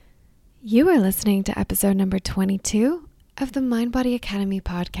You are listening to episode number 22 of the Mind Body Academy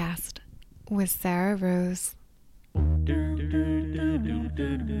podcast with Sarah Rose.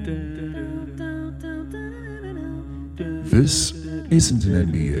 This isn't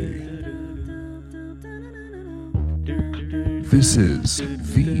an NBA. This is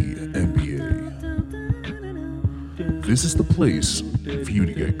the NBA. This is the place for you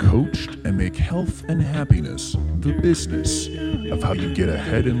to get coached and make health and happiness the business of how you get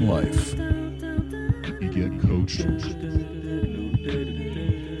ahead in life. You get coached.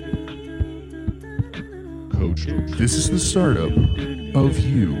 This is the startup of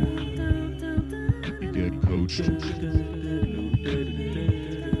you. You get coached.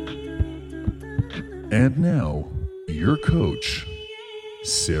 And now, your coach,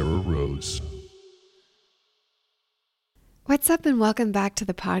 Sarah Rose. What's up and welcome back to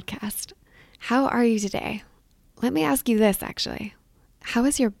the podcast. How are you today? Let me ask you this actually. How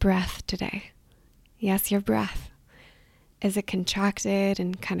is your breath today? Yes, your breath. Is it contracted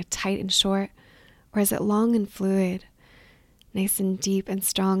and kind of tight and short? Or is it long and fluid, nice and deep and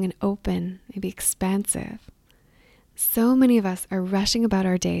strong and open, maybe expansive? So many of us are rushing about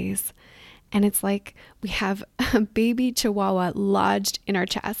our days, and it's like we have a baby chihuahua lodged in our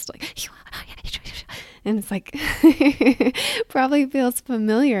chest, and it's like, probably feels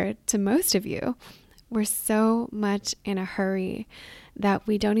familiar to most of you. We're so much in a hurry that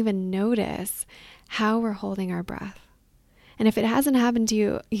we don't even notice how we're holding our breath. And if it hasn't happened to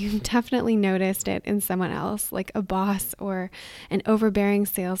you, you've definitely noticed it in someone else, like a boss or an overbearing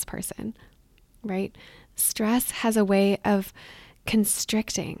salesperson, right? Stress has a way of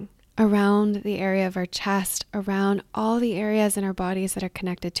constricting around the area of our chest, around all the areas in our bodies that are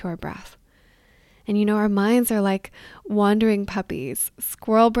connected to our breath. And you know, our minds are like wandering puppies.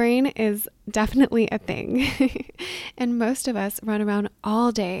 Squirrel brain is definitely a thing. And most of us run around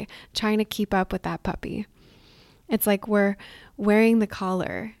all day trying to keep up with that puppy. It's like we're wearing the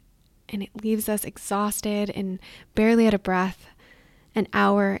collar and it leaves us exhausted and barely out of breath an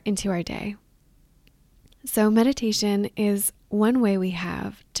hour into our day. So meditation is one way we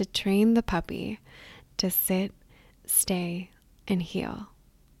have to train the puppy to sit, stay, and heal.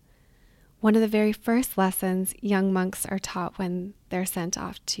 One of the very first lessons young monks are taught when they're sent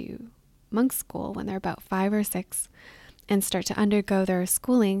off to monk school when they're about 5 or 6 and start to undergo their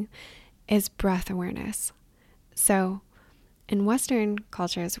schooling is breath awareness. So in Western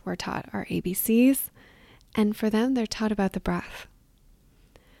cultures, we're taught our ABCs, and for them, they're taught about the breath.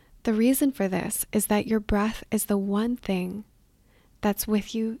 The reason for this is that your breath is the one thing that's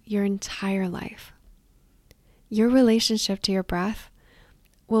with you your entire life. Your relationship to your breath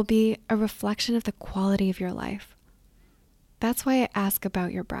will be a reflection of the quality of your life. That's why I ask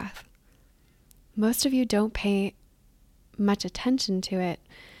about your breath. Most of you don't pay much attention to it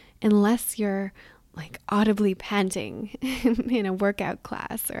unless you're like audibly panting in a workout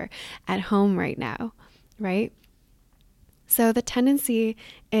class or at home right now, right? So the tendency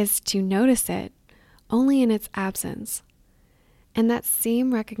is to notice it only in its absence. And that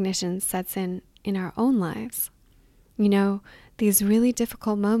same recognition sets in our own lives. You know, these really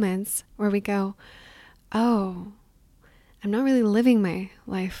difficult moments where we go, oh, I'm not really living my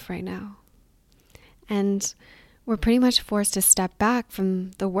life right now. And we're pretty much forced to step back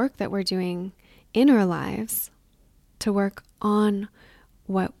from the work that we're doing in our lives to work on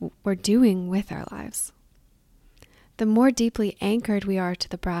what we're doing with our lives. The more deeply anchored we are to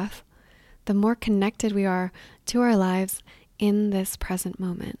the breath, the more connected we are to our lives in this present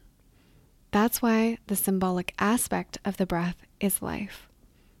moment. That's why the symbolic aspect of the breath is life.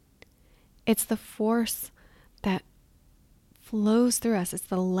 It's the force that flows through us. It's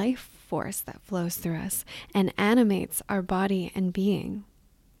the life force that flows through us and animates our body and being.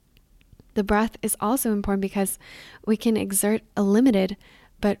 The breath is also important because we can exert a limited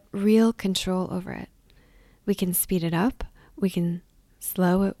but real control over it. We can speed it up. We can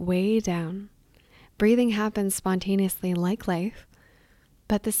slow it way down. Breathing happens spontaneously like life,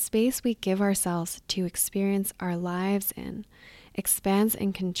 but the space we give ourselves to experience our lives in expands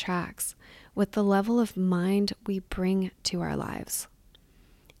and contracts with the level of mind we bring to our lives.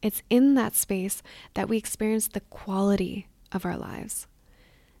 It's in that space that we experience the quality of our lives.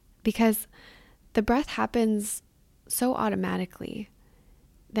 Because the breath happens so automatically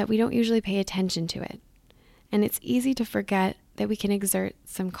that we don't usually pay attention to it. And it's easy to forget that we can exert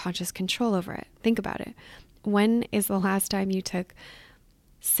some conscious control over it. Think about it. When is the last time you took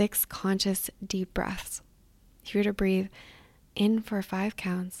 6 conscious deep breaths? If you were to breathe in for 5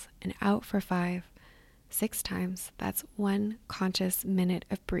 counts and out for 5, 6 times, that's 1 conscious minute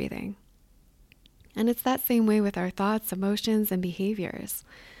of breathing. And it's that same way with our thoughts, emotions, and behaviors.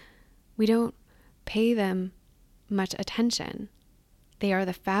 We don't pay them much attention. They are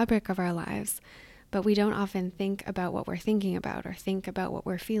the fabric of our lives, but we don't often think about what we're thinking about, or think about what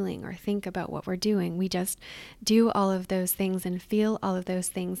we're feeling, or think about what we're doing. We just do all of those things and feel all of those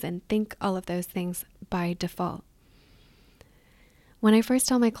things and think all of those things by default. When I first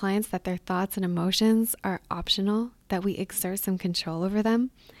tell my clients that their thoughts and emotions are optional, that we exert some control over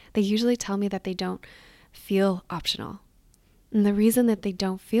them, they usually tell me that they don't feel optional. And the reason that they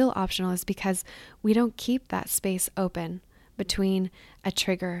don't feel optional is because we don't keep that space open between a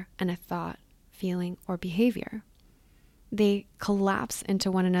trigger and a thought, feeling, or behavior. They collapse into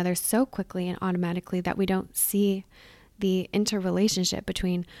one another so quickly and automatically that we don't see the interrelationship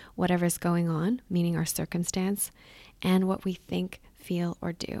between whatever's going on, meaning our circumstance, and what we think, feel,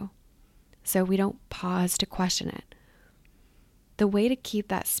 or do. So we don't pause to question it. The way to keep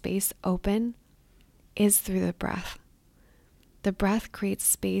that space open is through the breath. The breath creates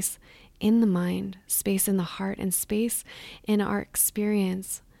space in the mind, space in the heart, and space in our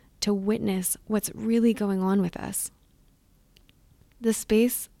experience to witness what's really going on with us. The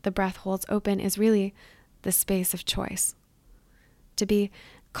space the breath holds open is really the space of choice. To be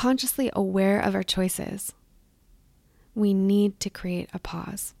consciously aware of our choices, we need to create a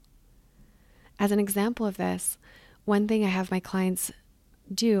pause. As an example of this, one thing I have my clients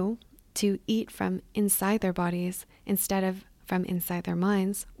do to eat from inside their bodies instead of from inside their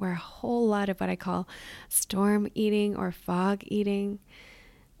minds, where a whole lot of what I call storm eating or fog eating,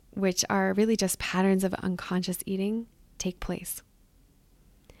 which are really just patterns of unconscious eating, take place.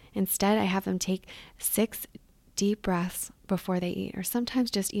 Instead, I have them take 6 deep breaths before they eat, or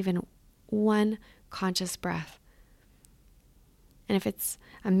sometimes just even one conscious breath. And if it's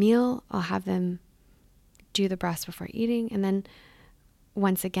a meal, I'll have them do the breaths before eating. And then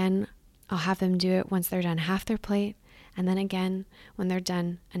once again, I'll have them do it once they're done half their plate. And then again, when they're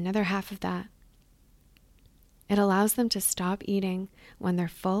done another half of that. It allows them to stop eating when they're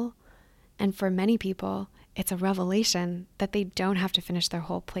full. And for many people, it's a revelation that they don't have to finish their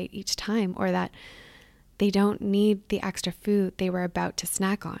whole plate each time, or that they don't need the extra food they were about to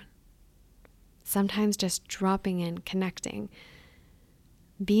snack on. Sometimes just dropping in, connecting,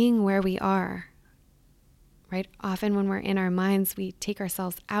 being where we are, right? Often when we're in our minds, we take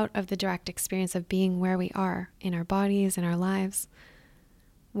ourselves out of the direct experience of being where we are in our bodies, in our lives.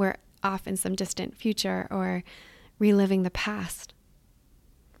 We're off in some distant future or reliving the past.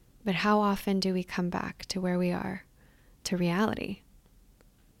 But how often do we come back to where we are, to reality?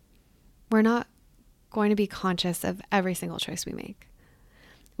 We're not going to be conscious of every single choice we make.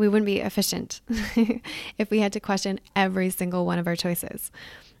 We wouldn't be efficient if we had to question every single one of our choices,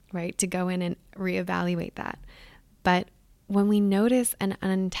 right? To go in and reevaluate that. But when we notice an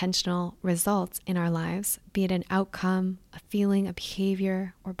unintentional result in our lives, be it an outcome, a feeling, a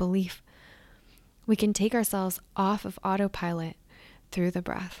behavior, or belief, we can take ourselves off of autopilot through the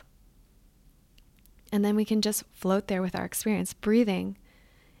breath. And then we can just float there with our experience. Breathing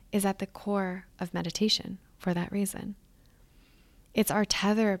is at the core of meditation for that reason. It's our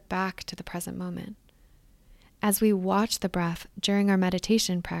tether back to the present moment. As we watch the breath during our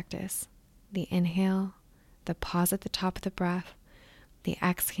meditation practice, the inhale, the pause at the top of the breath, the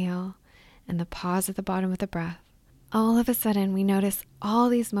exhale, and the pause at the bottom of the breath, all of a sudden we notice all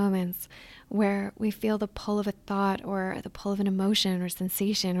these moments where we feel the pull of a thought or the pull of an emotion or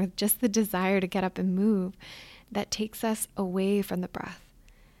sensation or just the desire to get up and move that takes us away from the breath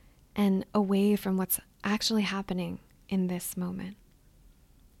and away from what's actually happening in this moment.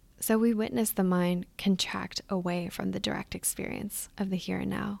 So we witness the mind contract away from the direct experience of the here and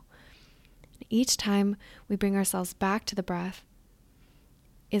now. Each time we bring ourselves back to the breath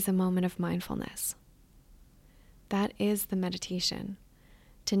is a moment of mindfulness. That is the meditation,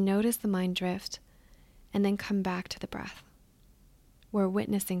 to notice the mind drift and then come back to the breath. We're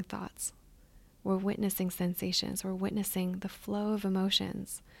witnessing thoughts. We're witnessing sensations. We're witnessing the flow of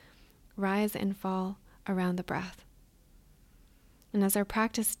emotions rise and fall around the breath. And as our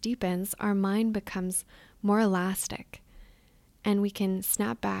practice deepens, our mind becomes more elastic and we can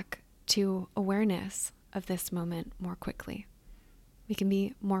snap back to awareness of this moment more quickly. We can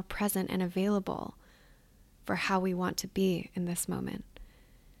be more present and available for how we want to be in this moment.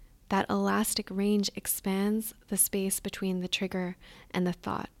 That elastic range expands the space between the trigger and the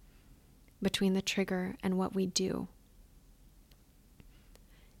thought, between the trigger and what we do.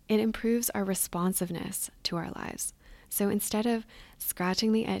 It improves our responsiveness to our lives. So instead of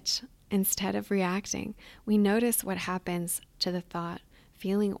scratching the itch, instead of reacting, we notice what happens to the thought,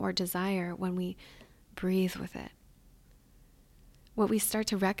 feeling, or desire when we breathe with it. What we start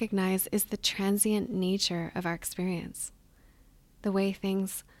to recognize is the transient nature of our experience, the way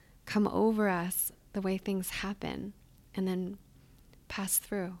things come over us the way things happen and then pass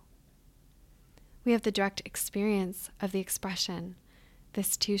through. We have the direct experience of the expression,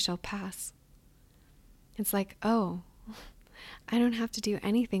 "This too shall pass." It's like, oh, I don't have to do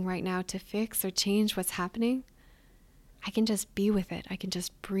anything right now to fix or change what's happening. I can just be with it. I can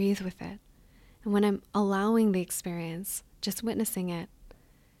just breathe with it. And when I'm allowing the experience, just witnessing it,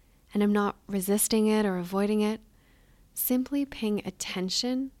 and I'm not resisting it or avoiding it, simply paying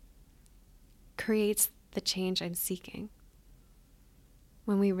attention creates the change I'm seeking.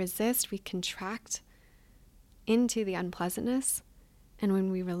 When we resist, we contract into the unpleasantness, and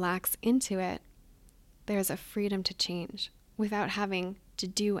when we relax into it, there's a freedom to change without having to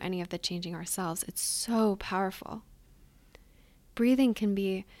do any of the changing ourselves. It's so powerful. Breathing can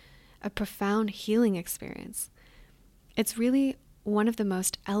be a profound healing experience. It's really one of the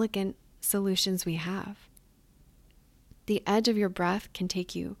most elegant solutions we have. The edge of your breath can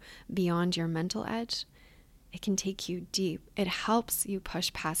take you beyond your mental edge. It can take you deep. It helps you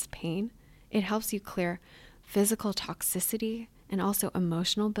push past pain. It helps you clear physical toxicity and also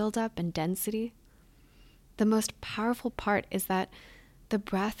emotional buildup and density. The most powerful part is that the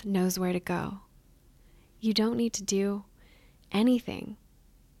breath knows where to go. You don't need to do anything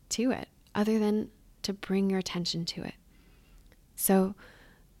to it other than to bring your attention to it. So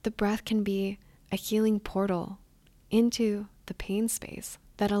the breath can be a healing portal into the pain space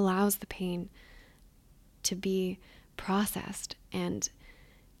that allows the pain to be processed, and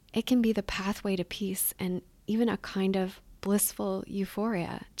it can be the pathway to peace and even a kind of blissful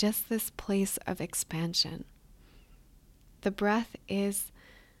euphoria, just this place of expansion. The breath is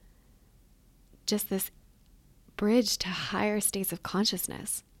just this bridge to higher states of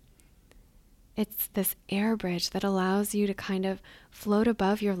consciousness. It's this air bridge that allows you to kind of float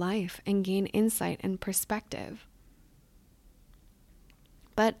above your life and gain insight and perspective.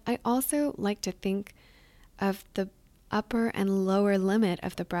 But I also like to think of the upper and lower limit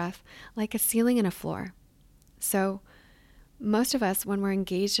of the breath like a ceiling and a floor. So most of us, when we're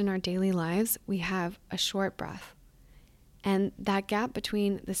engaged in our daily lives, we have a short breath. And that gap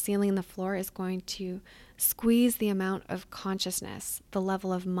between the ceiling and the floor is going to squeeze the amount of consciousness, the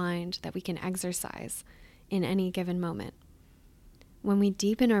level of mind that we can exercise in any given moment. When we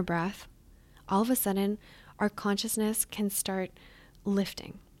deepen our breath, all of a sudden, our consciousness can start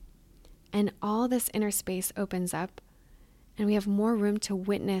lifting. And all this inner space opens up, and we have more room to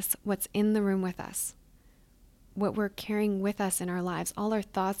witness what's in the room with us, what we're carrying with us in our lives, all our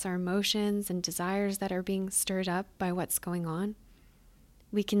thoughts, our emotions, and desires that are being stirred up by what's going on.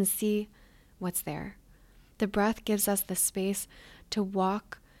 We can see what's there. The breath gives us the space to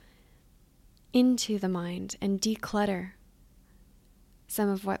walk into the mind and declutter some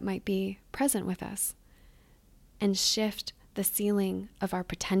of what might be present with us and shift the ceiling of our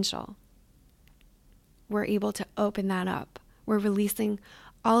potential. We're able to open that up. We're releasing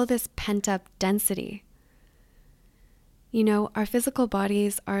all of this pent-up density. You know, our physical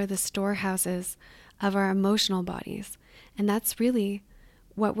bodies are the storehouses of our emotional bodies, and that's really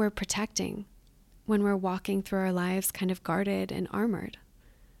what we're protecting when we're walking through our lives kind of guarded and armored,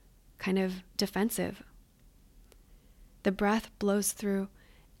 kind of defensive. The breath blows through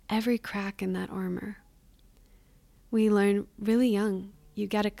every crack in that armor. We learn really young, you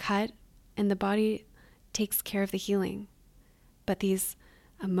get a cut and the body takes care of the healing. But these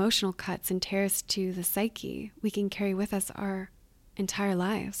emotional cuts and tears to the psyche, we can carry with us our entire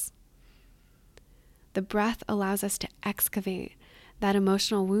lives. The breath allows us to excavate that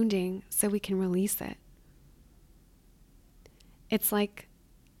emotional wounding so we can release it. It's like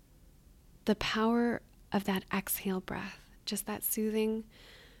the power of that exhale breath, just that soothing,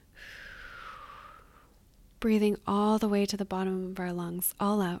 breathing all the way to the bottom of our lungs,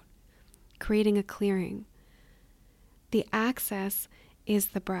 all out, creating a clearing. The access is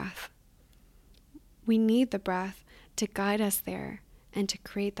the breath. We need the breath to guide us there and to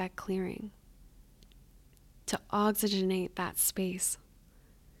create that clearing, to oxygenate that space.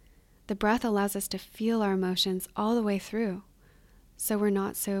 The breath allows us to feel our emotions all the way through, so we're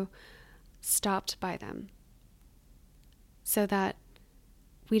not so stopped by them, so that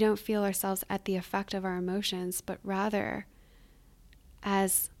we don't feel ourselves at the effect of our emotions, but rather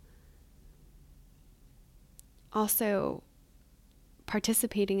as also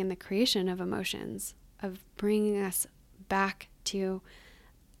participating in the creation of emotions, of bringing us back to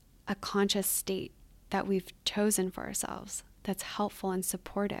a conscious state that we've chosen for ourselves that's helpful and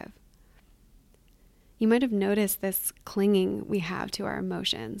supportive. You might have noticed this clinging we have to our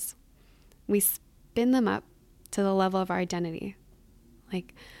emotions. We spin them up to the level of our identity.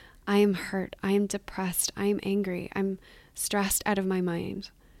 Like, I am hurt, I am depressed, I am angry, I'm stressed out of my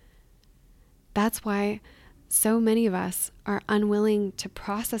mind. That's why so many of us are unwilling to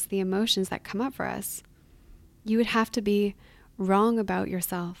process the emotions that come up for us. You would have to be wrong about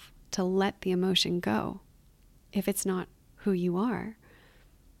yourself to let the emotion go if it's not who you are.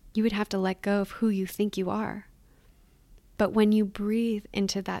 You would have to let go of who you think you are. But when you breathe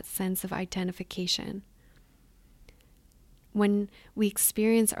into that sense of identification, when we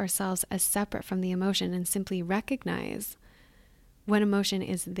experience ourselves as separate from the emotion and simply recognize what emotion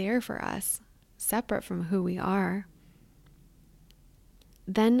is there for us, separate from who we are,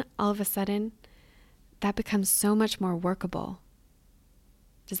 then all of a sudden, that becomes so much more workable.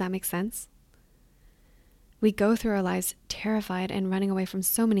 Does that make sense? We go through our lives terrified and running away from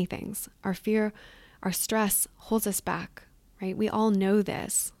so many things. Our fear, our stress holds us back, right? We all know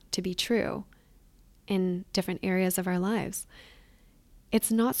this to be true in different areas of our lives.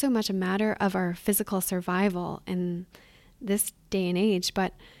 It's not so much a matter of our physical survival in this day and age,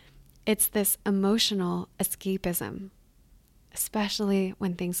 but it's this emotional escapism, especially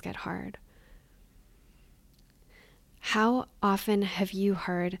when things get hard. How often have you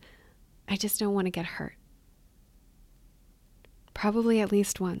heard, "I just don't want to get hurt"? Probably at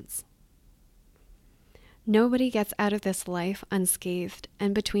least once. Nobody gets out of this life unscathed,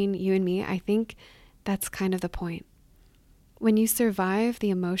 and between you and me, I think that's kind of the point. When you survive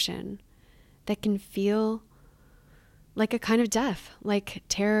the emotion that can feel like a kind of death, like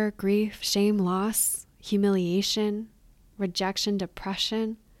terror, grief, shame, loss, humiliation, rejection,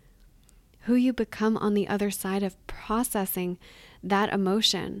 depression, who you become on the other side of processing that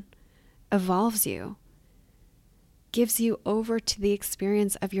emotion evolves you, gives you over to the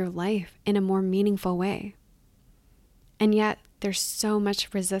experience of your life in a more meaningful way. And yet there's so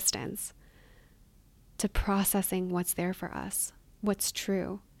much resistance to processing what's there for us, what's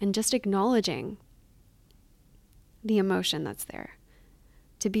true, and just acknowledging the emotion that's there.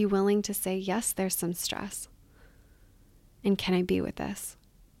 To be willing to say, yes, there's some stress. And can I be with this?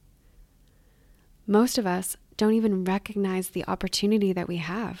 Most of us don't even recognize the opportunity that we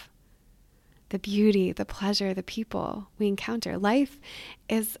have, the beauty, the pleasure, the people we encounter. Life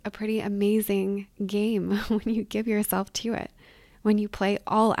is a pretty amazing game when you give yourself to it, when you play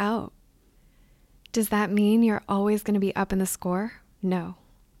all out. Does that mean you're always going to be up in the score? No.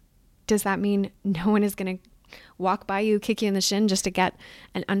 Does that mean no one is going to walk by you, kick you in the shin just to get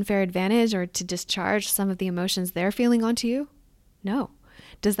an unfair advantage or to discharge some of the emotions they're feeling onto you? No.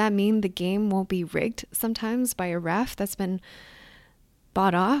 Does that mean the game won't be rigged sometimes by a ref that's been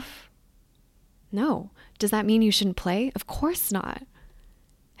bought off? No. Does that mean you shouldn't play? Of course not.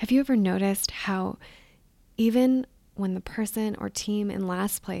 Have you ever noticed how even when the person or team in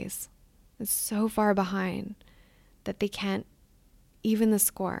last place is so far behind that they can't even the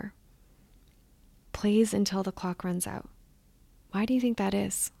score, plays until the clock runs out? Why do you think that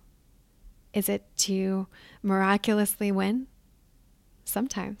is? Is it to miraculously win?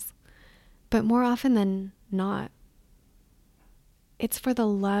 Sometimes. But more often than not, it's for the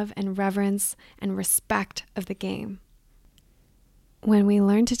love and reverence and respect of the game. When we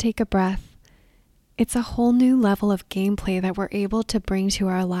learn to take a breath, it's a whole new level of gameplay that we're able to bring to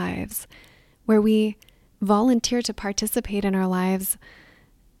our lives, where we volunteer to participate in our lives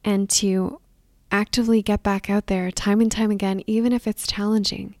and to actively get back out there time and time again, even if it's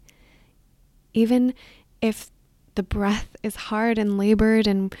challenging, even if the breath is hard and labored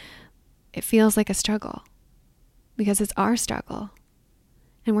and it feels like a struggle, because it's our struggle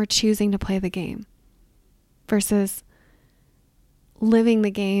and we're choosing to play the game versus living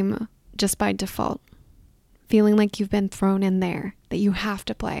the game just by default, feeling like you've been thrown in there, that you have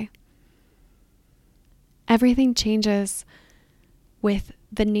to play. Everything changes with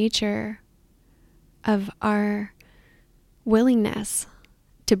the nature of our willingness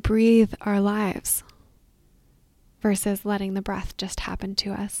to breathe our lives versus letting the breath just happen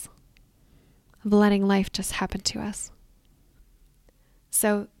to us, of letting life just happen to us.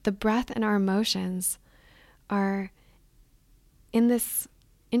 So the breath and our emotions are in this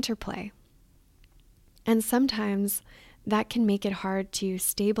interplay. And sometimes that can make it hard to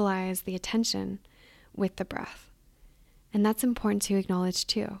stabilize the attention with the breath. And that's important to acknowledge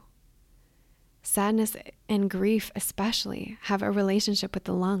too. Sadness and grief especially have a relationship with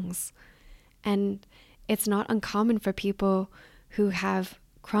the lungs. And it's not uncommon for people who have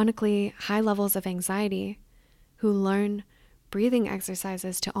chronically high levels of anxiety, who learn breathing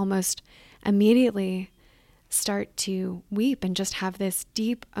exercises, to almost immediately start to weep and just have this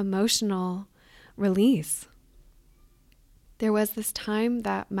deep emotional release. There was this time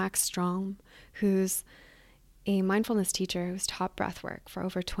that Max Strong, who's a mindfulness teacher who's taught breathwork for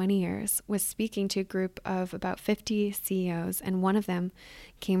over 20 years, was speaking to a group of about 50 CEOs, and one of them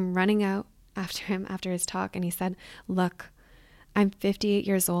came running out after his talk, and he said, "Look, I'm 58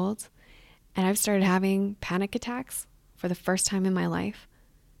 years old and I've started having panic attacks for the first time in my life.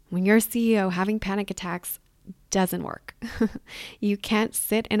 When you're a CEO, having panic attacks doesn't work. You can't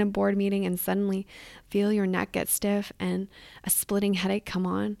sit in a board meeting and suddenly feel your neck get stiff and a splitting headache come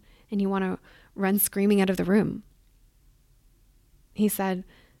on and you want to run screaming out of the room." He said,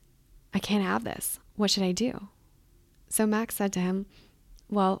 "I can't have this. What should I do?" So Max said to him,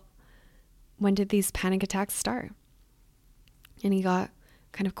 "Well, when did these panic attacks start?" And he got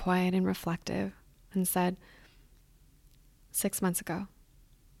kind of quiet and reflective and said, 6 months ago.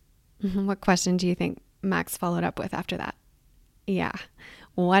 What question do you think Max followed up with after that? Yeah.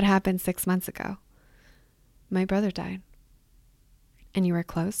 What happened 6 months ago? "My brother died." "And you were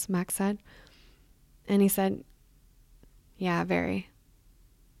close?" Max said. And he said, "Yeah, very."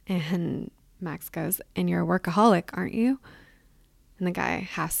 And Max goes, "And you're a workaholic, aren't you?" And the guy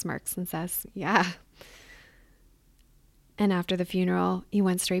half smirks and says, "Yeah." "And after the funeral, you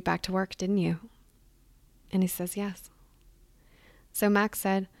went straight back to work, didn't you?" And he says, "Yes." So Max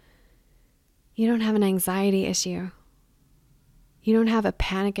said, "You don't have an anxiety issue. You don't have a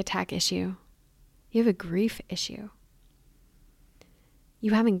panic attack issue. You have a grief issue.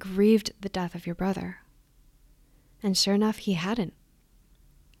 You haven't grieved the death of your brother." And sure enough, he hadn't.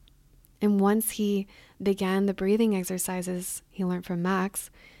 And once he began the breathing exercises he learned from Max,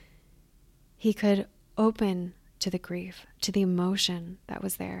 he could open to the grief, to the emotion that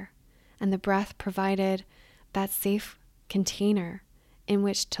was there. And the breath provided that safe container in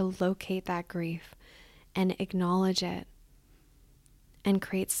which to locate that grief and acknowledge it and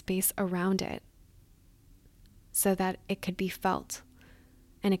create space around it so that it could be felt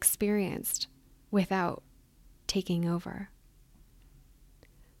and experienced without taking over.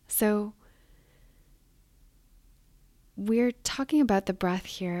 So we're talking about the breath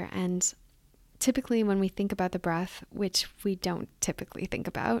here, and typically when we think about the breath, which we don't typically think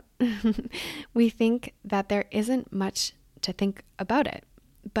about, we think that there isn't much to think about it.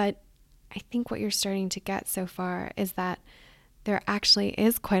 But I think what you're starting to get so far is that there actually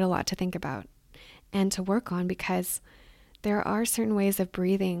is quite a lot to think about and to work on, because there are certain ways of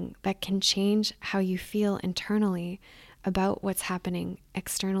breathing that can change how you feel internally about what's happening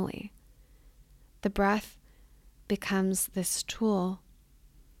externally. The breath becomes this tool,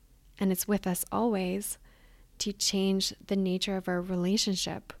 and it's with us always, to change the nature of our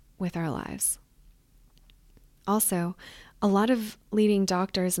relationship with our lives. Also, a lot of leading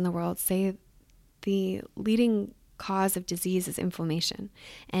doctors in the world say the leading cause of disease is inflammation,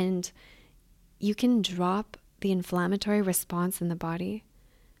 and you can drop the inflammatory response in the body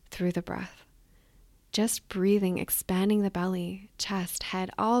through the breath. Just breathing, expanding the belly, chest, head,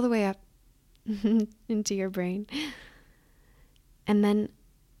 all the way up into your brain. And then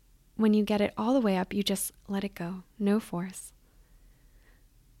when you get it all the way up, you just let it go, no force.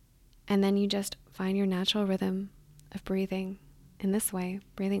 And then you just find your natural rhythm of breathing in this way,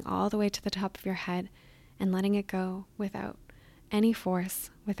 breathing all the way to the top of your head and letting it go without any force,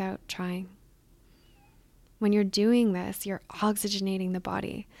 without trying. When you're doing this, you're oxygenating the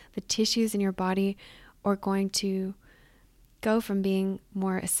body. The tissues in your body are going to go from being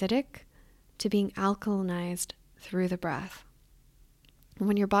more acidic to being alkalinized through the breath.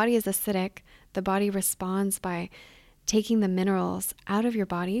 When your body is acidic, the body responds by taking the minerals out of your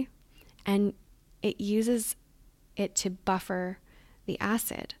body, and it uses it to buffer the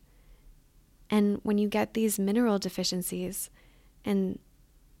acid. And when you get these mineral deficiencies, and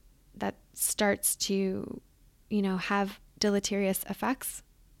that starts to, have deleterious effects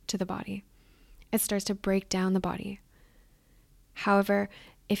to the body, it starts to break down the body. However,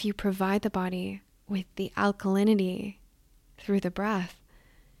 if you provide the body with the alkalinity through the breath,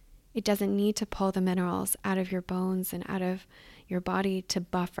 it doesn't need to pull the minerals out of your bones and out of your body to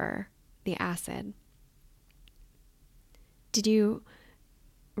buffer the acid. Did you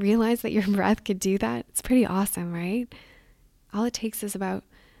realize that your breath could do that? It's pretty awesome, right? All it takes is about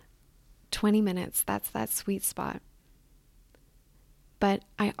 20 minutes. That's that sweet spot. But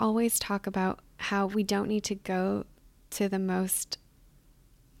I always talk about how we don't need to go to the most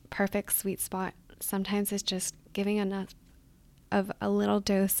perfect sweet spot. Sometimes it's just giving enough of a little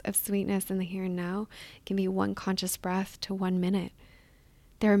dose of sweetness in the here and now. It can be one conscious breath to 1 minute.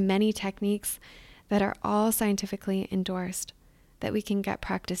 There are many techniques that are all scientifically endorsed that we can get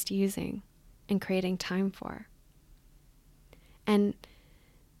practiced using and creating time for. And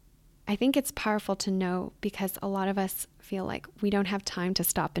I think it's powerful to know, because a lot of us feel like we don't have time to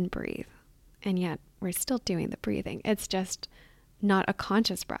stop and breathe, and yet we're still doing the breathing. It's just not a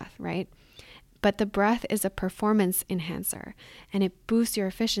conscious breath, right? But the breath is a performance enhancer, and it boosts your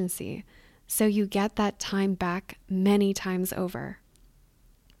efficiency. So you get that time back many times over.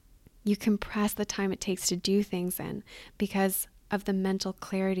 You compress the time it takes to do things in because of the mental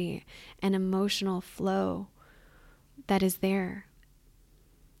clarity and emotional flow that is there.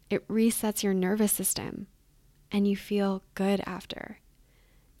 It resets your nervous system and you feel good after.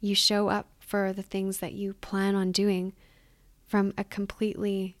 You show up for the things that you plan on doing from a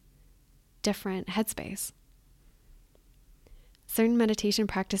completely different headspace. Certain meditation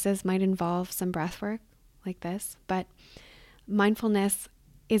practices might involve some breath work like this, but mindfulness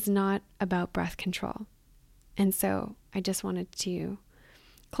is not about breath control. And so I just wanted to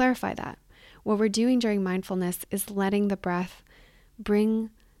clarify that. What we're doing during mindfulness is letting the breath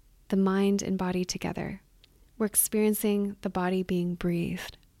bring the mind and body together. We're experiencing the body being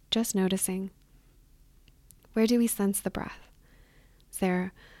breathed, just noticing. Where do we sense the breath? Is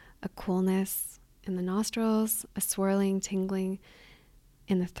there a coolness in the nostrils, a swirling, tingling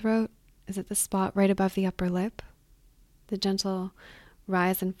in the throat? Is it the spot right above the upper lip? The gentle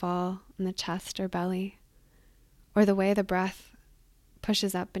rise and fall in the chest or belly? Or the way the breath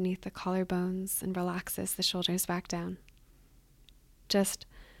pushes up beneath the collarbones and relaxes the shoulders back down? Just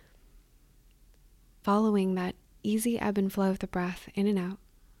following that easy ebb and flow of the breath in and out,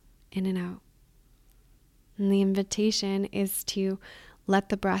 in and out. And the invitation is to let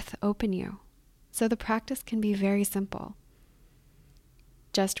the breath open you. So the practice can be very simple.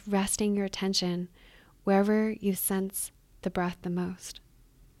 Just resting your attention wherever you sense the breath the most.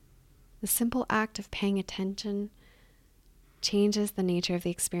 The simple act of paying attention changes the nature of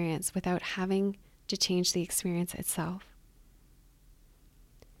the experience without having to change the experience itself.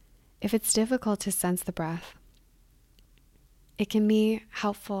 If it's difficult to sense the breath, it can be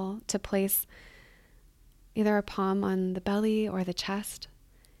helpful to place either a palm on the belly or the chest.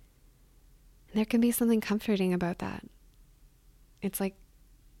 And there can be something comforting about that. It's like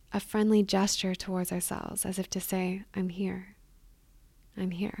a friendly gesture towards ourselves, as if to say, I'm here.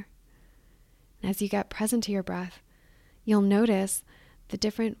 I'm here. And as you get present to your breath, you'll notice the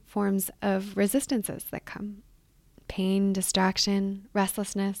different forms of resistances that come. Pain, distraction,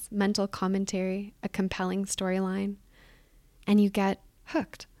 restlessness, mental commentary, a compelling storyline. And you get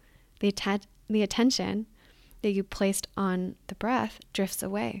hooked. The attention that you placed on the breath drifts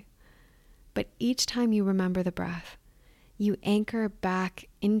away. But each time you remember the breath, you anchor back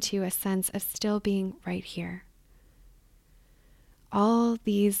into a sense of still being right here. All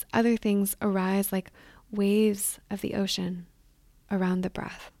these other things arise like waves of the ocean around the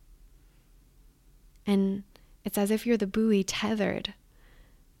breath. And it's as if you're the buoy tethered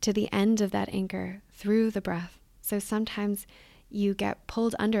to the end of that anchor through the breath. So sometimes you get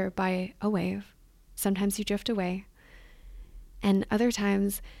pulled under by a wave. Sometimes you drift away. And other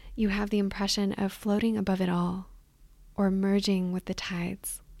times you have the impression of floating above it all or merging with the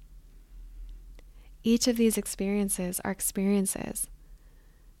tides. Each of these experiences are experiences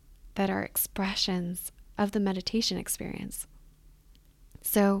that are expressions of the meditation experience.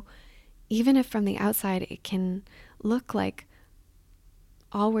 So even if from the outside it can look like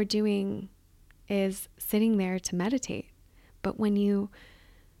all we're doing is sitting there to meditate, but when you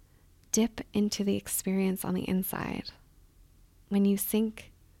dip into the experience on the inside, when you sink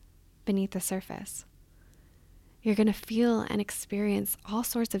beneath the surface, you're going to feel and experience all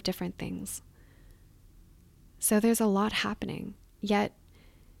sorts of different things. So there's a lot happening, yet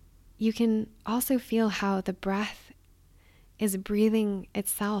you can also feel how the breath is breathing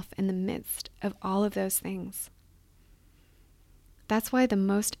itself in the midst of all of those things. That's why the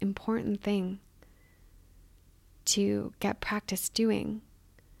most important thing to get practice doing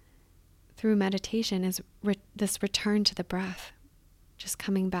through meditation is this return to the breath, just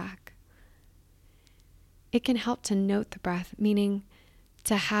coming back. It can help to note the breath, meaning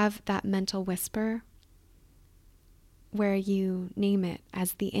to have that mental whisper where you name it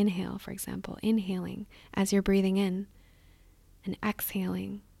as the inhale, for example, inhaling as you're breathing in and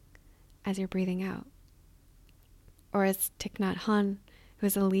exhaling as you're breathing out. Or as Thich Nhat Hanh, who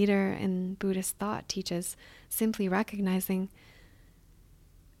is a leader in Buddhist thought, teaches, simply recognizing,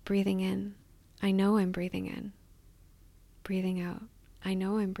 breathing in, I know I'm breathing in. Breathing out, I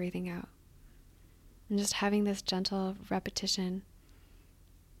know I'm breathing out. And just having this gentle repetition,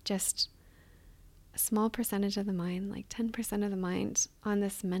 just a small percentage of the mind, like 10% of the mind, on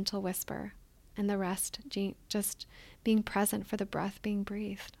this mental whisper, and the rest just being present for the breath being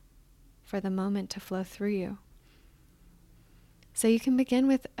breathed, for the moment to flow through you. So you can begin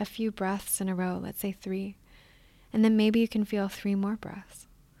with a few breaths in a row, let's say 3, and then maybe you can feel 3 more breaths.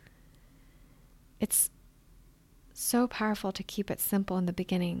 It's so powerful to keep it simple in the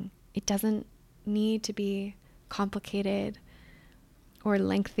beginning. It doesn't need to be complicated or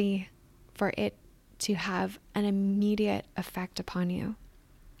lengthy for it to have an immediate effect upon you.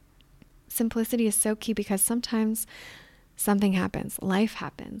 Simplicity is so key because sometimes something happens, life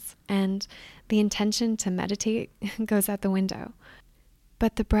happens, and the intention to meditate goes out the window.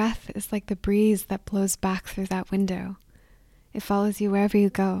 But the breath is like the breeze that blows back through that window. It follows you wherever you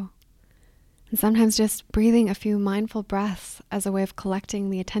go. And sometimes just breathing a few mindful breaths as a way of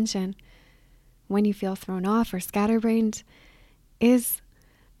collecting the attention when you feel thrown off or scatterbrained is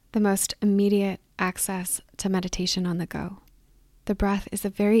the most immediate access to meditation on the go. The breath is a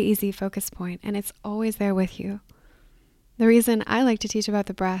very easy focus point, and it's always there with you. The reason I like to teach about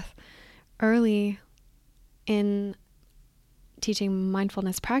the breath early in teaching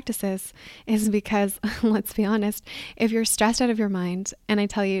mindfulness practices is because, let's be honest, if you're stressed out of your mind and I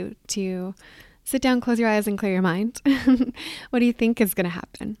tell you to sit down, close your eyes, and clear your mind, what do you think is going to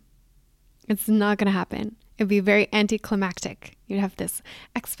happen? It's not going to happen. It'd be very anticlimactic. You'd have this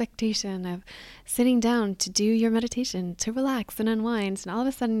expectation of sitting down to do your meditation, to relax and unwind. And all of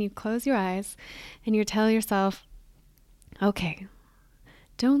a sudden you close your eyes and you tell yourself, okay,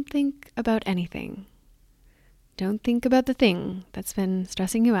 don't think about anything. Don't think about the thing that's been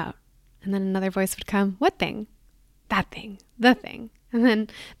stressing you out. And then another voice would come, what thing? That thing, the thing. And then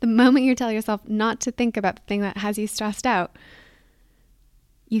the moment you tell yourself not to think about the thing that has you stressed out,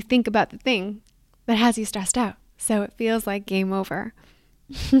 you think about the thing that has you stressed out. So it feels like game over.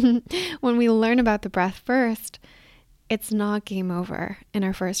 When we learn about the breath first, it's not game over in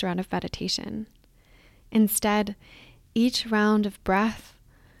our first round of meditation. Instead, each round of breath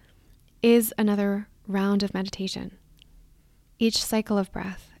is another round of meditation. Each cycle of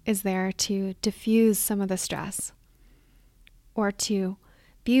breath is there to diffuse some of the stress or to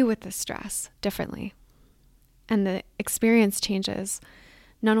be with the stress differently. And the experience changes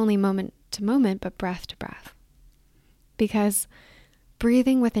not only moment to moment, but breath to breath. Because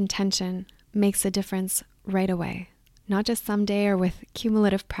breathing with intention makes a difference right away, not just someday or with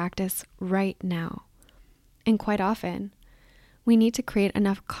cumulative practice right now. And quite often, we need to create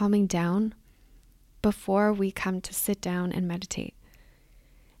enough calming down before we come to sit down and meditate.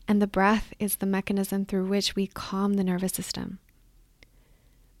 And the breath is the mechanism through which we calm the nervous system.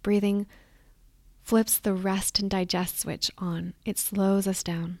 Breathing flips the rest and digest switch on. It slows us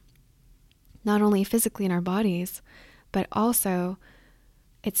down, not only physically in our bodies, but also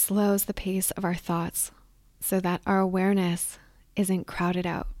it slows the pace of our thoughts so that our awareness isn't crowded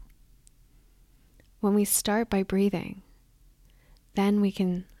out. When we start by breathing, then we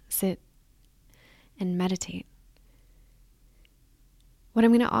can sit and meditate. What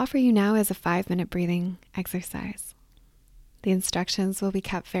I'm going to offer you now is a 5-minute breathing exercise. The instructions will be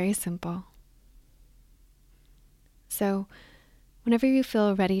kept very simple. So, whenever you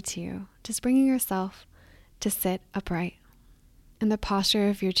feel ready to, just bringing yourself to sit upright in the posture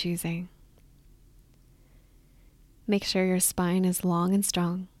of your choosing. Make sure your spine is long and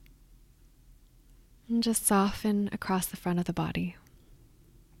strong. And just soften across the front of the body.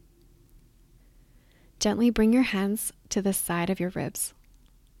 Gently bring your hands to the side of your ribs.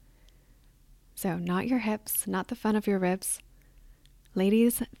 So not your hips, not the front of your ribs.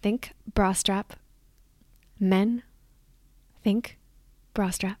 Ladies, think bra strap. Men, think bra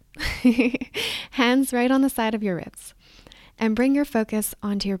strap. Hands right on the side of your ribs. And bring your focus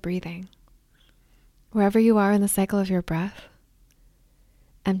onto your breathing. Wherever you are in the cycle of your breath,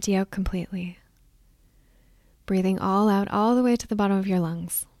 empty out completely. Breathing all out all the way to the bottom of your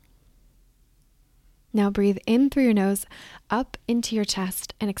lungs. Now breathe in through your nose, up into your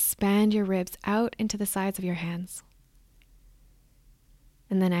chest, and expand your ribs out into the sides of your hands.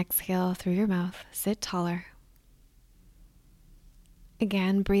 And then exhale through your mouth, sit taller.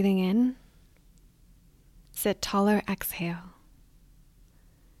 Again, breathing in, sit taller, exhale.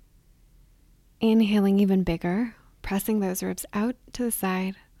 Inhaling even bigger, pressing those ribs out to the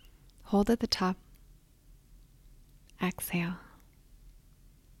side, hold at the top. Exhale.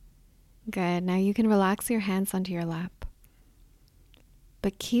 Good. Now you can relax your hands onto your lap.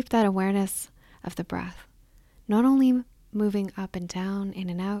 But keep that awareness of the breath. Not only moving up and down, in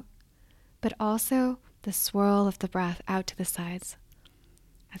and out, but also the swirl of the breath out to the sides.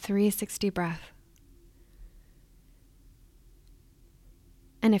 A 360 breath.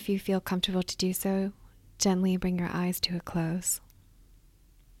 And if you feel comfortable to do so, gently bring your eyes to a close.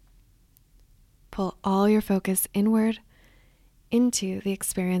 Pull all your focus inward into the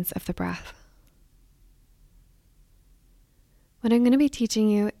experience of the breath. What I'm going to be teaching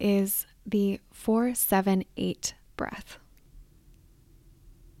you is the 4-7-8 breath.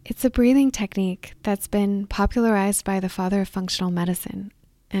 It's a breathing technique that's been popularized by the father of functional medicine,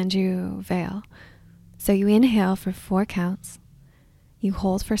 Andrew Weil. So you inhale for 4 counts, you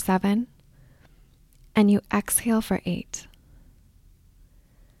hold for 7, And you exhale for 8.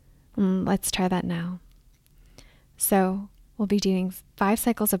 Let's try that now. So we'll be doing 5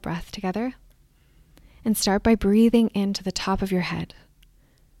 cycles of breath together. And start by breathing into the top of your head.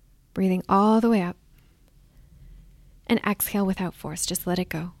 Breathing all the way up. And exhale without force. Just let it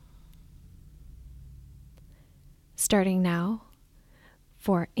go. Starting now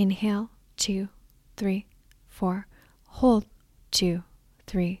for inhale, 2, 3, 4. Hold, 2,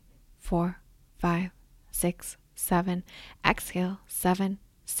 3, 4, 5, 6, 7. Exhale, 7,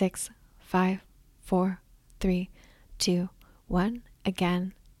 6, 5, 4, 3, 2, 1.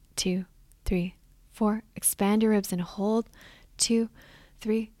 Again, 2, 3, 4. Expand your ribs and hold, 2,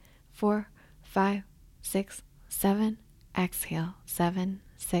 3, 4, 5, 6, 7. Exhale, 7,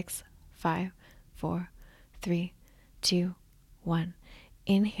 6, 5, 4, 3, 2, 1.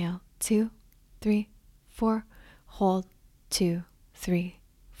 Inhale, 2, 3, 4. Hold, 2, 3,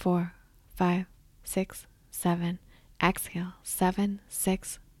 4, 5, 6, 7. Exhale, 7,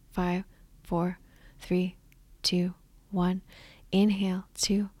 6, 5, 4, 3, 2, 1. Inhale,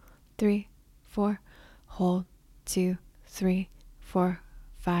 2, 3, 4. Hold, 2, 3, 4,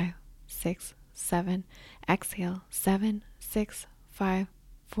 5, 6, 7. Exhale, 7, 6, 5,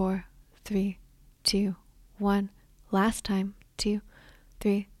 4, 3, 2, 1. Last time, 2,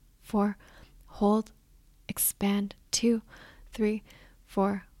 3, 4. Hold, expand, 2, 3,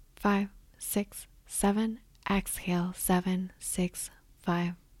 4, 5, 6, 7. Exhale, 7, 6,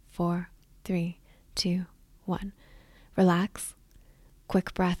 5, 4, 3, 2, 1. Relax.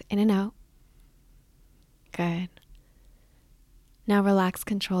 Quick breath in and out. Good. Now relax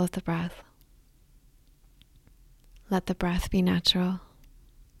control of the breath. Let the breath be natural.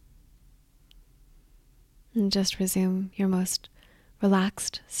 And just resume your most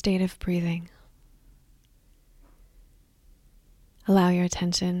relaxed state of breathing. Allow your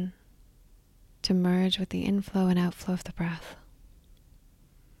attention to merge with the inflow and outflow of the breath.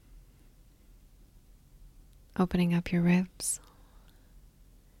 Opening up your ribs.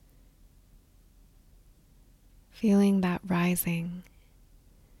 Feeling that rising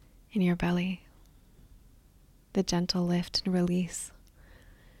in your belly. The gentle lift and release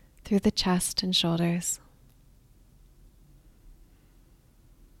through the chest and shoulders.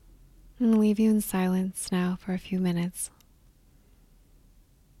 And leave you in silence now for a few minutes.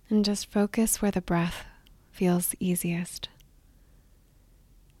 And just focus where the breath feels easiest.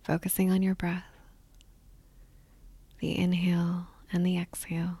 Focusing on your breath, the inhale and the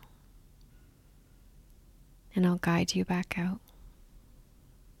exhale. And I'll guide you back out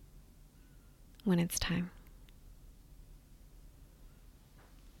when it's time.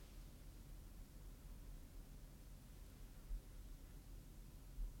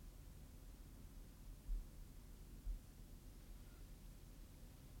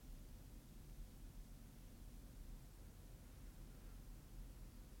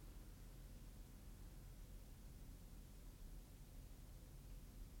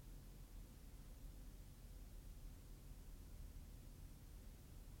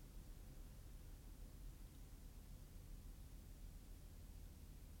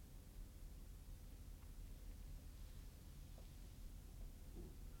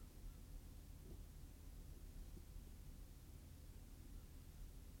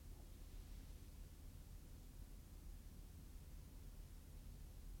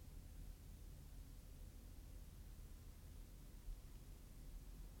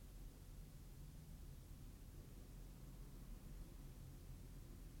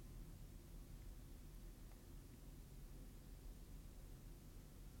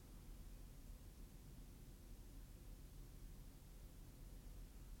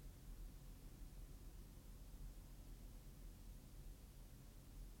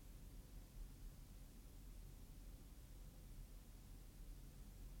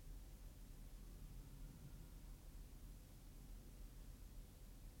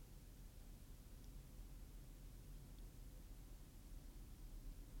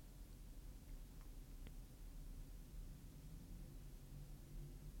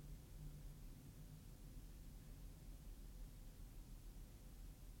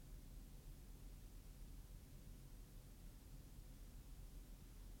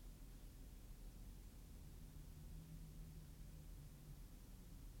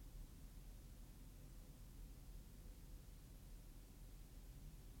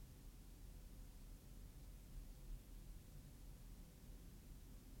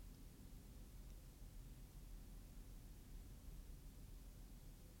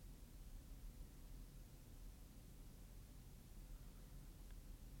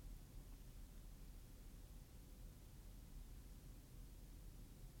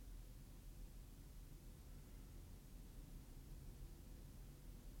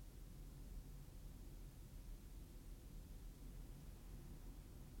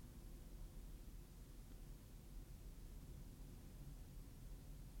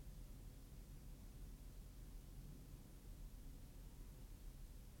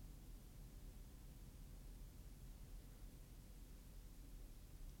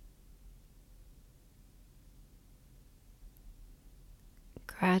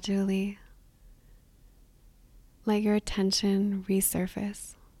 gradually let your attention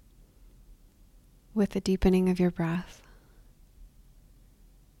resurface with the deepening of your breath,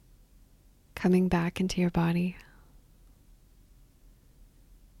 coming back into your body.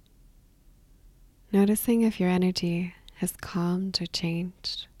 Noticing if your energy has calmed or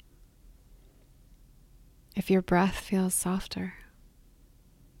changed. If your breath feels softer,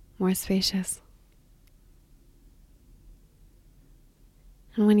 more spacious.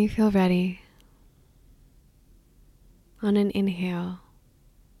 And when you feel ready, on an inhale,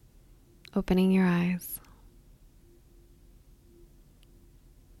 opening your eyes.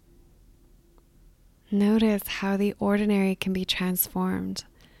 Notice how the ordinary can be transformed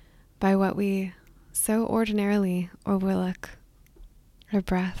by what we so ordinarily overlook, our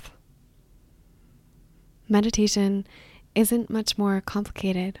breath. Meditation isn't much more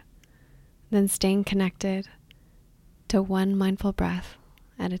complicated than staying connected to one mindful breath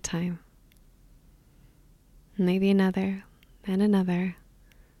at a time. Maybe another, and another,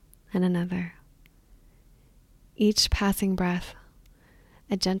 and another. Each passing breath,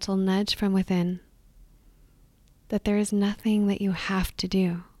 a gentle nudge from within that there is nothing that you have to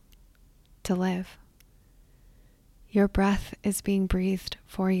do to live. Your breath is being breathed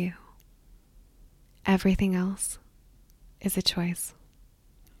for you. Everything else is a choice.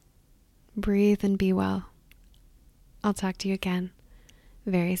 Breathe and be well. I'll talk to you again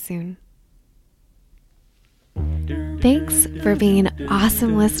very soon. Thanks for being an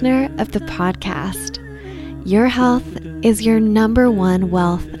awesome listener of the podcast. Your health is your number one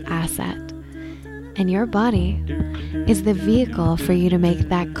wealth asset, and your body is the vehicle for you to make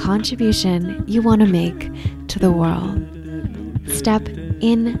that contribution you want to make to the world. Step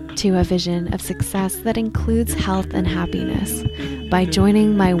into a vision of success that includes health and happiness by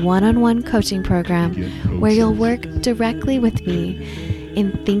joining my one-on-one coaching program, where you'll work directly with me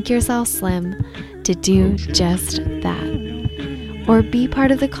in Think Yourself Slim to do just that. Or be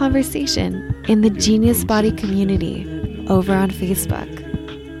part of the conversation in the Genius Body community over on Facebook.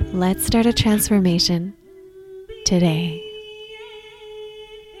 Let's start a transformation today.